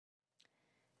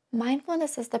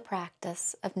Mindfulness is the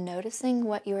practice of noticing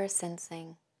what you are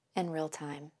sensing in real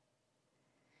time.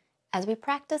 As we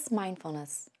practice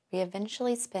mindfulness, we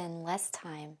eventually spend less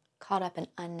time caught up in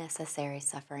unnecessary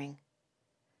suffering.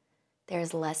 There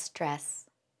is less stress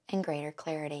and greater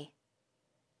clarity.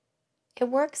 It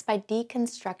works by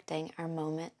deconstructing our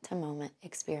moment-to-moment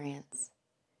experience,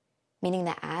 meaning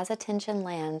that as attention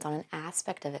lands on an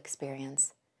aspect of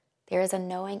experience, there is a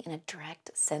knowing and a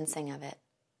direct sensing of it.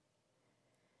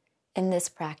 In this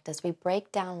practice, we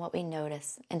break down what we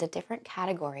notice into different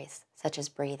categories such as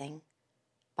breathing,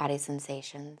 body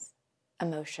sensations,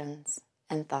 emotions,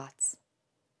 and thoughts.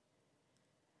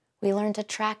 We learn to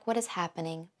track what is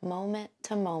happening moment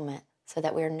to moment so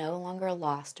that we are no longer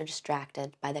lost or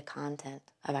distracted by the content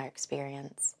of our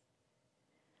experience.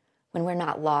 When we're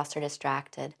not lost or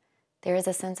distracted, there is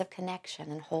a sense of connection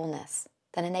and wholeness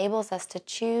that enables us to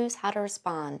choose how to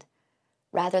respond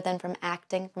rather than from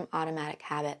acting from automatic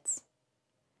habits.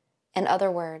 In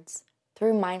other words,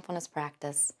 through mindfulness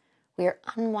practice, we are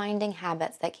unwinding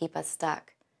habits that keep us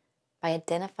stuck by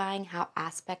identifying how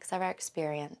aspects of our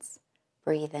experience,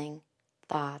 breathing,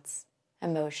 thoughts,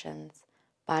 emotions,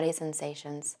 body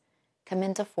sensations, come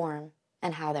into form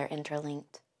and how they're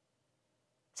interlinked.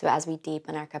 So as we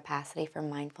deepen our capacity for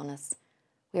mindfulness,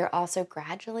 we are also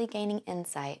gradually gaining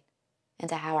insight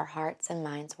into how our hearts and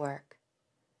minds work,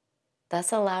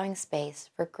 thus allowing space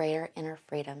for greater inner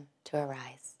freedom to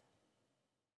arise.